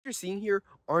you're seeing here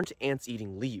aren't ants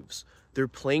eating leaves. They're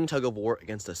playing tug-of-war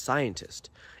against a scientist,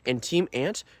 and Team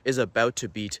Ant is about to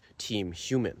beat Team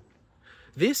Human.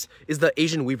 This is the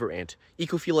Asian weaver ant,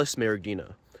 Ecophila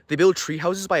smaragdina. They build tree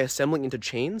houses by assembling into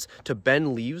chains to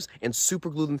bend leaves and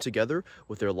superglue them together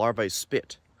with their larvae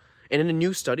spit. And in a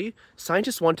new study,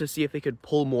 scientists wanted to see if they could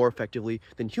pull more effectively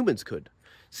than humans could.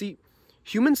 See,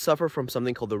 humans suffer from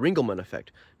something called the ringelmann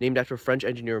effect, named after French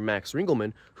engineer Max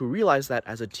Ringelmann, who realized that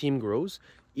as a team grows,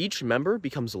 each member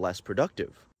becomes less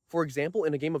productive. For example,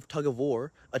 in a game of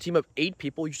tug-of-war, a team of 8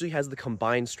 people usually has the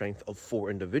combined strength of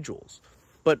 4 individuals.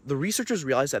 But the researchers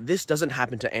realized that this doesn't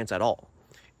happen to ants at all.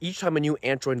 Each time a new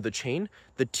ant joined the chain,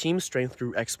 the team's strength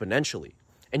grew exponentially.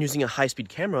 And using a high-speed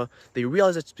camera, they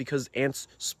realized it's because ants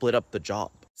split up the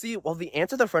job. See, while the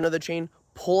ants at the front of the chain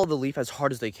pull the leaf as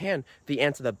hard as they can, the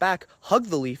ants at the back hug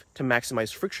the leaf to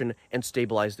maximize friction and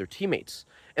stabilize their teammates.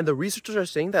 And the researchers are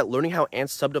saying that learning how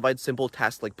ants subdivide simple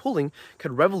tasks like pulling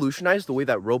could revolutionize the way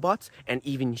that robots and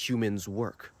even humans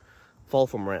work. Fall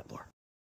from Rantler.